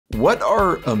What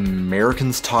are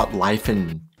Americans taught life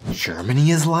in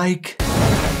Germany is like?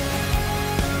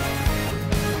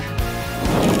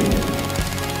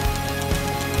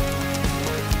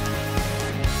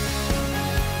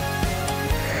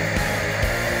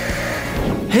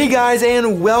 Hey guys,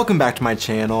 and welcome back to my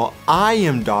channel. I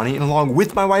am Donnie, and along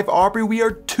with my wife Aubrey, we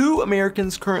are two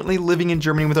Americans currently living in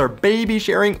Germany with our baby,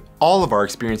 sharing all of our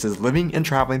experiences living and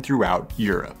traveling throughout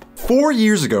Europe. 4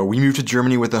 years ago, we moved to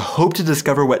Germany with the hope to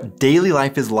discover what daily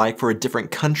life is like for a different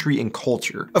country and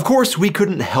culture. Of course, we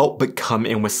couldn't help but come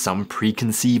in with some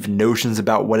preconceived notions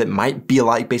about what it might be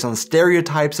like based on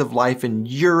stereotypes of life in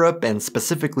Europe and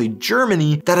specifically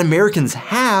Germany that Americans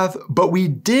have, but we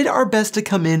did our best to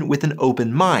come in with an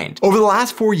open mind. Over the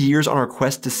last 4 years on our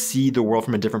quest to see the world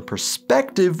from a different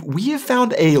perspective, we have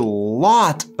found a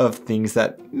lot of things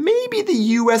that maybe the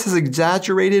US has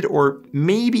exaggerated or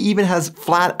maybe even has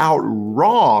flat out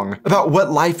wrong about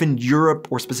what life in Europe,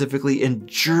 or specifically in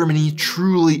Germany,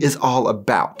 truly is all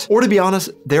about. Or to be honest,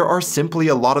 there are simply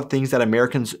a lot of things that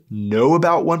Americans know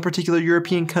about one particular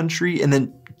European country and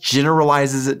then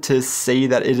generalizes it to say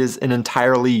that it is an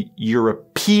entirely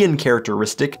European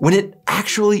characteristic when it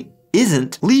actually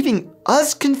isn't, leaving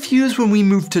us confused when we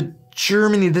moved to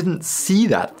Germany didn't see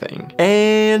that thing.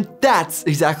 And that's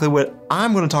exactly what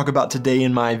I'm going to talk about today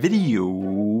in my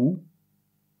video.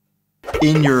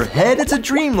 In your head, it's a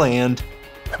dreamland,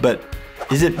 but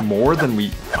is it more than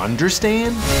we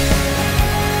understand?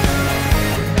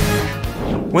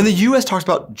 When the US talks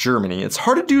about Germany, it's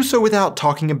hard to do so without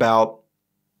talking about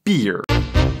beer.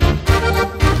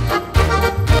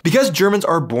 Because Germans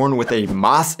are born with a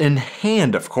Maß in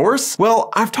hand, of course. Well,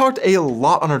 I've talked a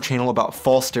lot on our channel about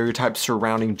false stereotypes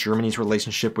surrounding Germany's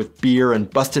relationship with beer and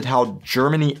busted how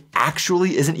Germany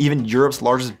actually isn't even Europe's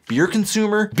largest beer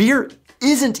consumer. Beer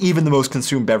isn't even the most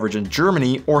consumed beverage in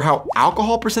Germany, or how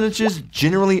alcohol percentages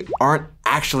generally aren't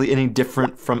actually any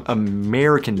different from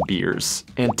American beers.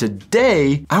 And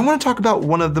today, I want to talk about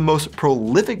one of the most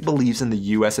prolific beliefs in the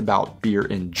US about beer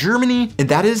in Germany, and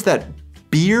that is that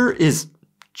beer is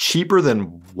cheaper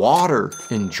than water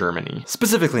in Germany,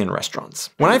 specifically in restaurants.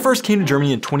 When I first came to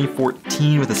Germany in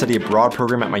 2014 with a study abroad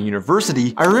program at my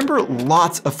university, I remember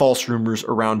lots of false rumors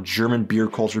around German beer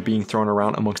culture being thrown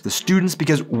around amongst the students,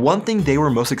 because one thing they were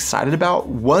most excited about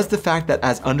was the fact that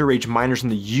as underage minors in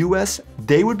the US,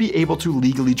 they would be able to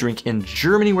legally drink in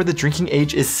Germany, where the drinking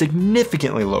age is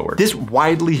significantly lower. This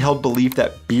widely held belief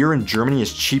that beer in Germany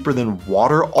is cheaper than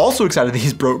water also excited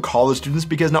these broke college students,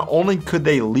 because not only could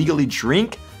they legally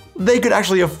drink, they could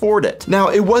actually afford it. Now,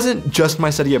 it wasn't just my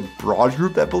study abroad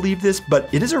group that believed this,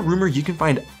 but it is a rumor you can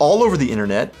find all over the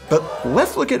internet. But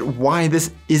let's look at why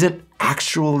this isn't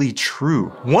actually true.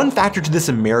 One factor to this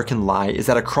American lie is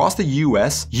that across the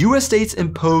US states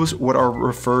impose what are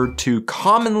referred to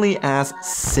commonly as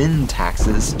sin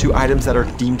taxes to items that are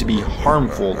deemed to be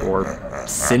harmful or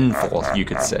sinful, you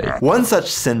could say. One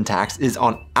such sin tax is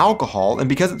on alcohol, and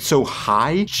because it's so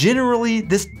high, generally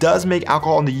this does make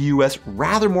alcohol in the US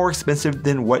rather more expensive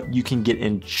than what you can get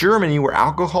in Germany, where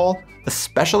alcohol,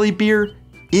 especially beer,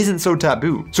 isn't so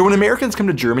taboo. So when Americans come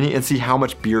to Germany and see how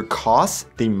much beer costs,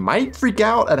 they might freak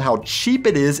out at how cheap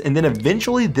it is, and then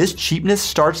eventually this cheapness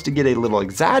starts to get a little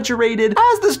exaggerated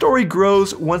as the story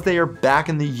grows once they are back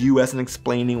in the US and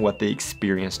explaining what they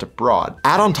experienced abroad.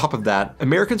 Add on top of that,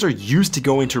 Americans are used to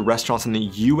going to restaurants in the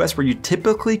US where you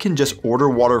typically can just order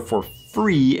water for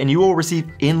free and you will receive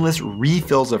endless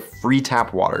refills of free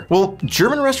tap water. Well,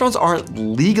 German restaurants aren't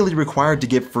legally required to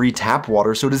give free tap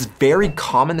water, so it is very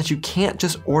common that you can't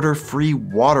just order free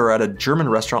water at a German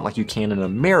restaurant like you can in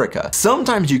America.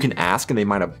 Sometimes you can ask and they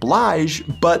might oblige,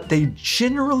 but they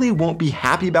generally won't be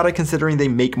happy about it, considering they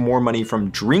make more money from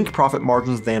drink profit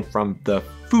margins than from the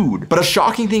food. But a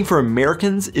shocking thing for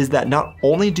Americans is that not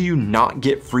only do you not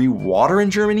get free water in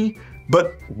Germany,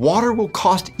 but water will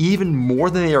cost even more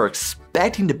than they are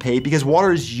expecting to pay, because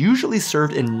water is usually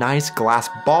served in nice glass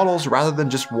bottles rather than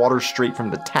just water straight from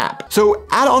the tap. So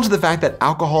add on to the fact that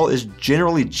alcohol is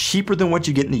generally cheaper than what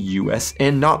you get in the US,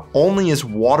 and not only is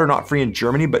water not free in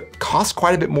Germany, but costs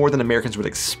quite a bit more than Americans would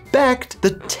expect,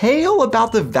 the tale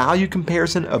about the value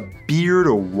comparison of beer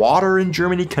to water in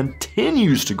Germany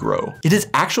continues to grow. It is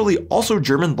actually also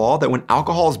German law that when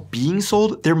alcohol is being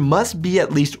sold, there must be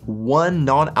at least one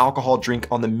non-alcohol drink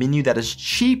on the menu that is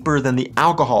cheaper than the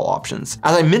alcohol options. options.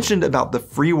 As I mentioned about the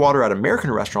free water at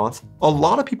American restaurants, a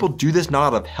lot of people do this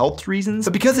not out of health reasons,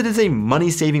 but because it is a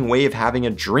money-saving way of having a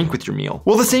drink with your meal.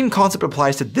 Well, the same concept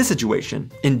applies to this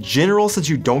situation. In general, since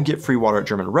you don't get free water at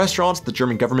German restaurants, the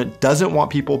German government doesn't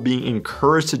want people being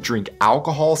encouraged to drink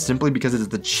alcohol simply because it is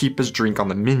the cheapest drink on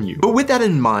the menu. But with that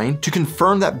in mind, to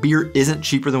confirm that beer isn't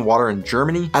cheaper than water in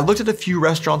Germany, I looked at a few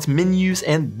restaurants' menus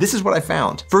and this is what I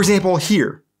found. For example,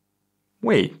 here.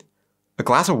 Wait. A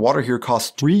glass of water here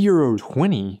costs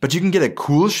 €3.20, but you can get a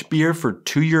Coolsch beer for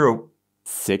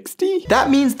 €2.60? That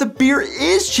means the beer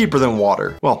is cheaper than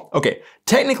water. Well, okay,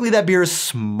 technically that beer is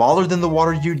smaller than the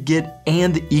water you'd get,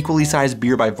 and the equally sized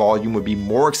beer by volume would be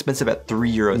more expensive at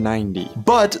 €3.90.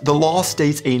 But the law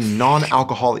states a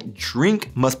non-alcoholic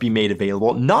drink must be made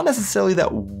available, not necessarily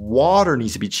that water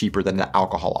needs to be cheaper than the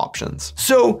alcohol options.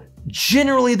 So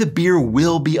generally, the beer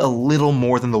will be a little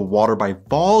more than the water by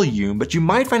volume, but you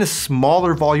might find a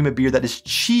smaller volume of beer that is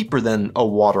cheaper than a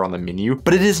water on the menu,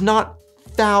 but it is not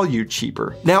value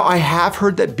cheaper. Now, I have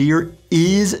heard that beer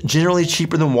is generally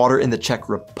cheaper than water in the Czech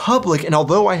Republic, and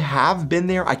although I have been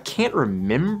there, I can't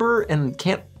remember and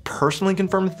can't personally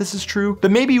confirm if this is true, but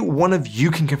maybe one of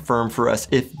you can confirm for us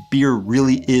if beer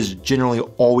really is generally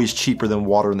always cheaper than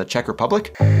water in the Czech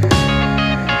Republic.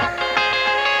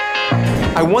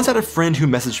 I once had a friend who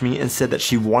messaged me and said that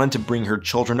she wanted to bring her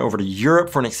children over to Europe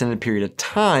for an extended period of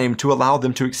time to allow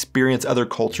them to experience other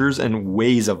cultures and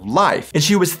ways of life. And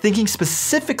she was thinking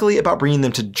specifically about bringing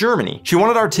them to Germany. She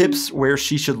wanted our tips where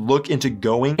she should look into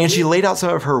going, and she laid out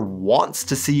some of her wants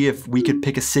to see if we could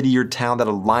pick a city or town that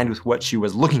aligned with what she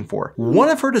was looking for. One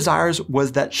of her desires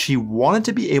was that she wanted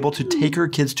to be able to take her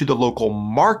kids to the local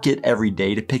market every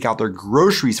day to pick out their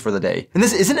groceries for the day. And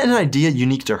this isn't an idea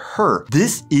unique to her.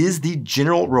 This is the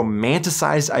general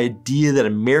romanticized idea that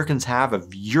Americans have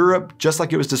of Europe, just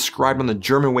like it was described on the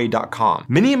Germanway.com.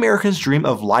 Many Americans dream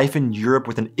of life in Europe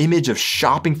with an image of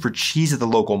shopping for cheese at the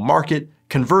local market,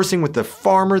 conversing with the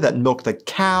farmer that milked the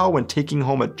cow, and taking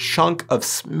home a chunk of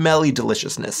smelly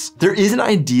deliciousness. There is an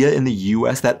idea in the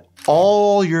US that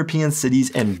all European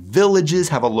cities and villages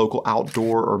have a local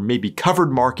outdoor or maybe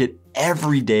covered market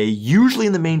every day, usually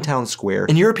in the main town square,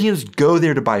 and Europeans go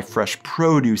there to buy fresh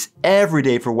produce every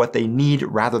day for what they need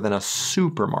rather than a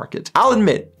supermarket. I'll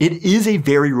admit, it is a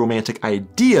very romantic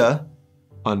idea.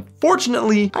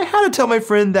 Unfortunately, I had to tell my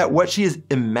friend that what she is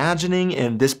imagining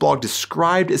and this blog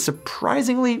described is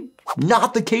surprisingly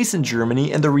not the case in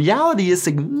Germany, and the reality is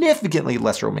significantly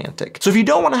less romantic. So if you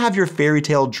don't want to have your fairy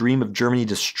tale dream of Germany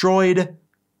destroyed,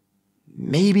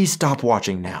 maybe stop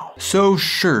watching now. So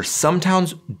sure, some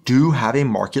towns do have a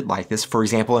market like this. For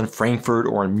example, in Frankfurt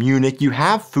or in Munich, you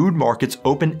have food markets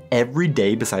open every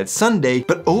day besides Sunday,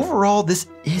 but overall, this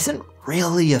isn't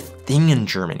really a thing in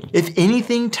Germany. If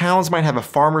anything, towns might have a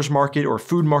farmer's market or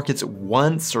food markets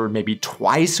once or maybe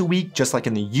twice a week, just like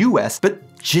in the US, but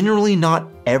generally not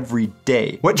every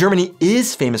day. What Germany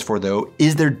is famous for, though,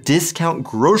 is their discount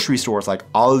grocery stores like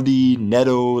Aldi,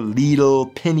 Netto,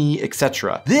 Lidl, Penny,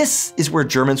 etc. This is where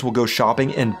Germans will go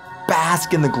shopping and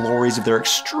bask in the glories of their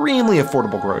extremely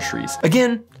affordable groceries.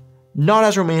 Again, not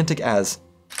as romantic as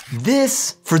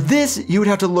this. For this, you would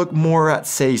have to look more at,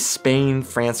 say, Spain,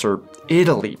 France, or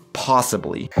Italy,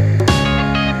 possibly.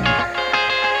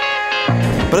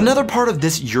 But another part of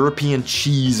this European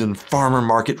cheese and farmer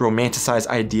market romanticized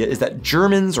idea is that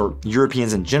Germans, or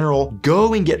Europeans in general,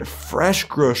 go and get fresh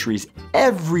groceries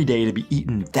every day to be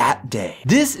eaten that day.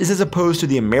 This is as opposed to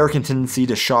the American tendency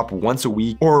to shop once a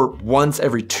week or once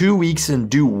every 2 weeks and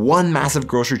do one massive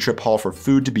grocery trip haul for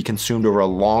food to be consumed over a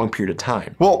long period of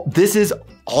time. Well, this is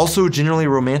also generally a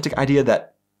romantic idea that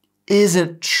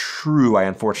isn't true, I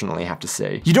unfortunately have to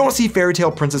say. You don't see fairy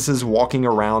tale princesses walking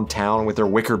around town with their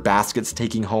wicker baskets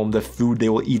taking home the food they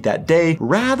will eat that day.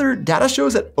 Rather, data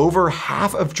shows that over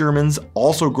half of Germans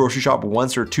also grocery shop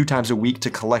once or 2 times a week to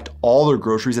collect all their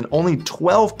groceries, and only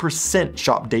 12%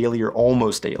 shop daily or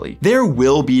almost daily. There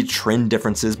will be trend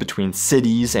differences between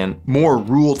cities and more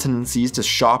rural tendencies to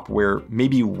shop where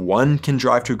maybe one can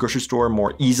drive to a grocery store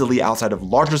more easily outside of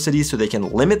larger cities so they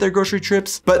can limit their grocery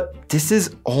trips, but this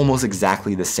is almost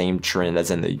exactly the same trend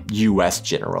as in the US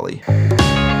generally.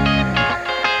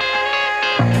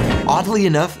 Oddly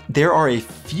enough, there are a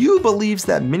few beliefs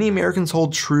that many Americans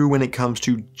hold true when it comes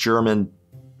to German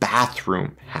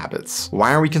bathroom habits.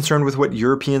 Why are we concerned with what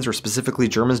Europeans or specifically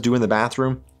Germans do in the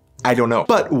bathroom? I don't know.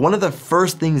 But one of the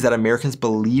first things that Americans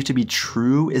believe to be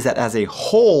true is that as a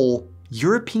whole,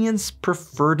 Europeans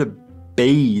prefer to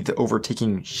bathe over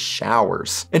taking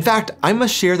showers. In fact, I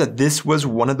must share that this was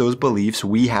one of those beliefs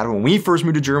we had when we first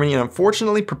moved to Germany, and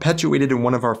unfortunately perpetuated in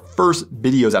one of our first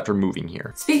videos after moving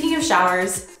here. Speaking of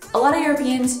showers, A lot of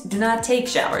Europeans do not take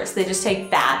showers, they just take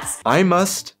baths. I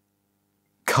must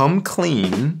come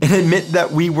clean and admit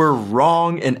that we were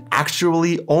wrong, and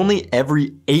actually only every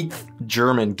 8th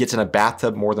German gets in a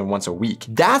bathtub more than once a week.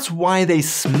 That's why they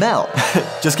smell.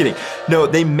 Just kidding. No,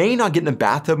 they may not get in a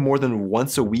bathtub more than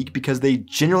once a week because they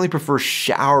generally prefer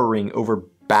showering over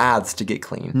baths to get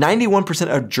clean. 91%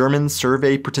 of German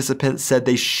survey participants said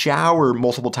they shower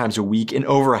multiple times a week, and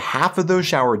over half of those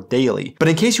shower daily. But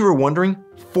in case you were wondering,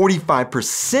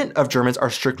 45% of Germans are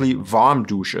strictly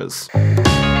Warmduschers.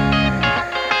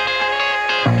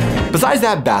 Besides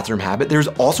that bathroom habit, there's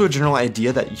also a general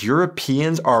idea that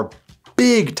Europeans are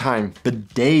big time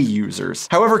bidet users.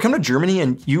 However, come to Germany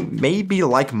and you may be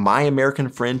like my American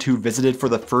friend who visited for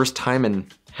the first time and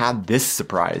had this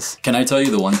surprise. Can I tell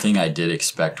you the one thing I did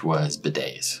expect was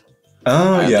bidets?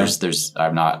 Oh yeah.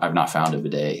 I've not found a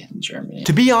bidet in Germany.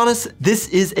 To be honest, this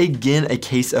is again a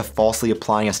case of falsely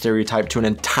applying a stereotype to an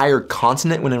entire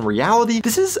continent when in reality,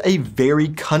 this is a very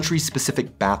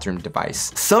country-specific bathroom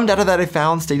device. Some data that I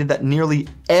found stated that nearly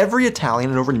every Italian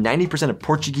and over 90% of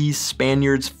Portuguese,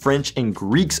 Spaniards, French, and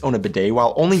Greeks own a bidet,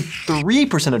 while only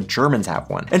 3% of Germans have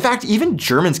one. In fact, even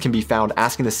Germans can be found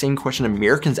asking the same question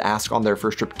Americans ask on their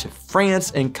first trip to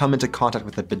France and come into contact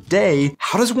with a bidet: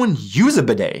 how does one use a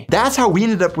bidet? That's how we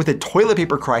ended up with a toilet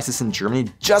paper crisis in Germany,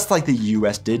 just like the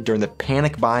US did during the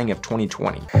panic buying of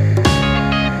 2020.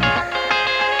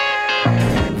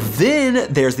 Then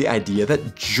there's the idea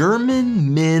that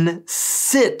German men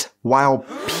sit while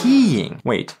peeing.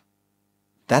 Wait,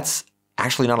 that's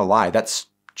actually not a lie. That's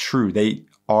true. They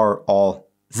are all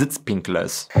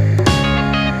Sitzpinklers.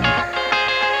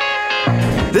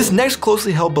 This next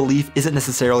closely held belief isn't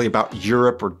necessarily about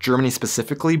Europe or Germany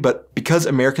specifically, but because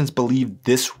Americans believe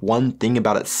this one thing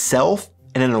about itself,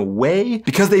 and in a way,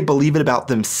 because they believe it about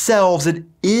themselves, it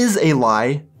is a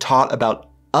lie taught about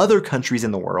other countries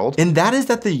in the world, and that is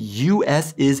that the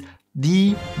US is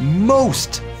the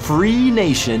most free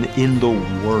nation in the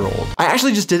world. I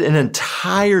actually just did an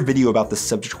entire video about this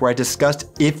subject where I discussed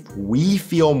if we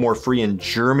feel more free in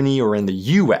Germany or in the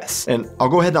US. And I'll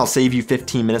go ahead and I'll save you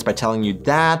 15 minutes by telling you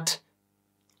that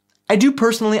I do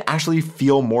personally actually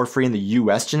feel more free in the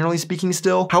US, generally speaking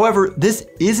still. However, this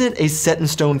isn't a set in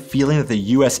stone feeling that the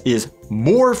US is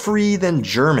more free than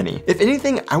Germany. If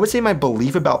anything, I would say my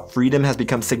belief about freedom has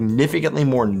become significantly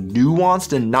more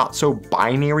nuanced and not so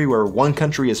binary where one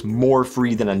country is more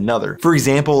free than another. For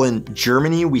example, in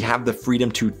Germany, we have the freedom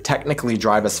to technically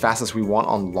drive as fast as we want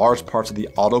on large parts of the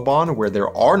Autobahn where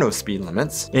there are no speed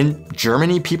limits. In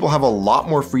Germany, people have a lot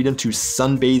more freedom to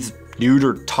sunbathe nude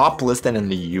or topless than in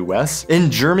the US.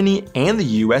 In Germany and the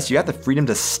US, you have the freedom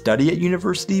to study at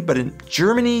university, but in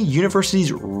Germany,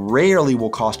 universities rarely will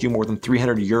cost you more than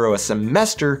 €300 a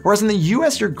semester, whereas in the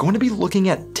US, you're going to be looking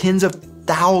at tens of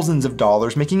thousands of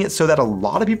dollars, making it so that a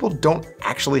lot of people don't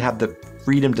actually have the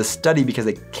freedom to study because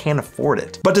they can't afford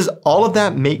it. But does all of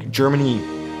that make Germany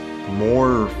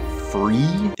more free?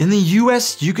 In the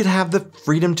US, you could have the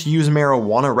freedom to use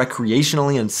marijuana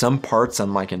recreationally in some parts,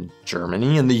 unlike in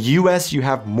Germany. In the US, you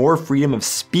have more freedom of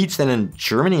speech than in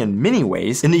Germany in many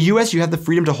ways. In the US, you have the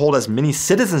freedom to hold as many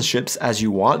citizenships as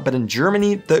you want, but in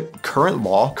Germany, the current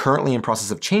law, currently in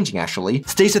process of changing actually,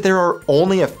 states that there are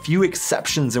only a few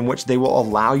exceptions in which they will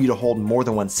allow you to hold more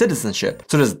than one citizenship.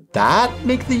 So does that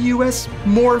make the US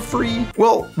more free?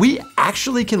 Well, we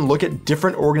actually can look at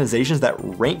different organizations that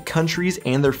rank countries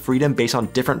and their freedom based on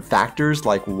different factors,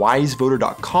 like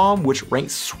wisevoter.com, which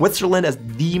ranks Switzerland as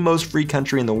the most free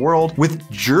country in the world, with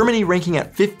Germany ranking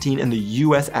at 15 and the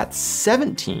US at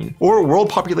 17, or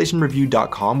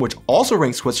worldpopulationreview.com, which also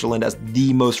ranks Switzerland as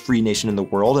the most free nation in the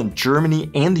world, and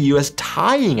Germany and the US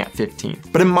tying at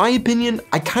 15th. But in my opinion,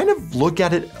 I kind of look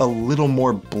at it a little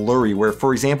more blurry, where,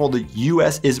 for example, the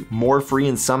US is more free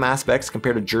in some aspects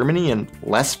compared to Germany and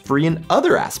less free in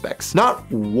other aspects. Not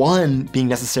one being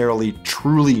necessarily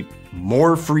truly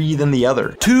more free than the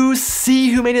other. To see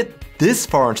who made it this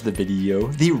far into the video,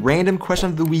 the random question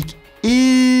of the week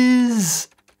is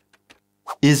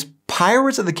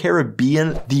Pirates of the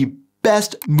Caribbean the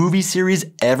best movie series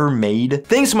ever made?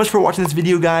 Thanks so much for watching this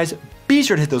video, guys. Be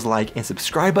sure to hit those like and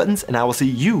subscribe buttons, and I will see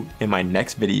you in my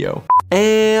next video.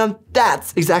 And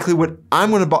that's exactly what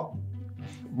I'm gonna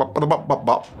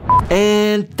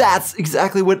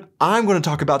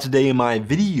talk about today in my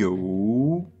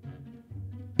video.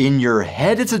 In your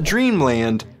head, it's a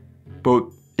dreamland, but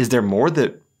is there more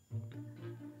that...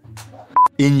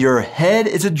 In your head,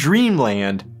 it's a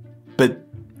dreamland, but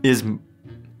is